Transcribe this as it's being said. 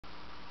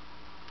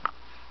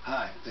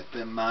Hi, it's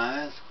Ben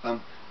Myers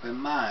from Ben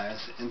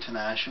Myers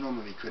International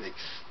Movie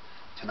Critics.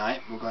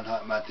 Tonight we're going to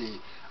talk about the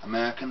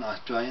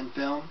American-Australian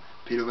film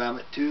Peter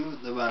Rabbit 2,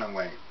 The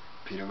Runaway.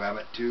 Peter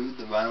Rabbit 2,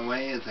 The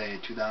Runaway is a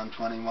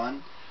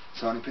 2021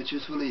 Sony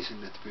Pictures release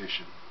and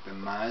distribution. Ben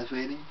Myers'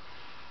 rating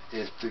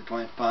is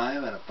 3.5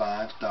 out of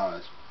 5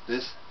 stars.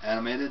 This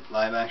animated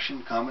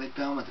live-action comedy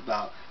film is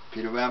about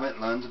Peter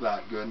Rabbit learns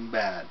about good and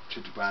bad.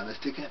 Should you buy this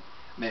ticket?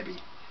 Maybe.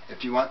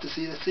 If you want to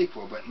see the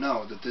sequel, but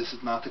know that this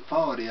is not the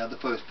quality of the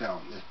first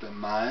film. This has been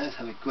Myers.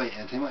 Have a great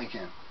entertainment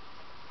weekend.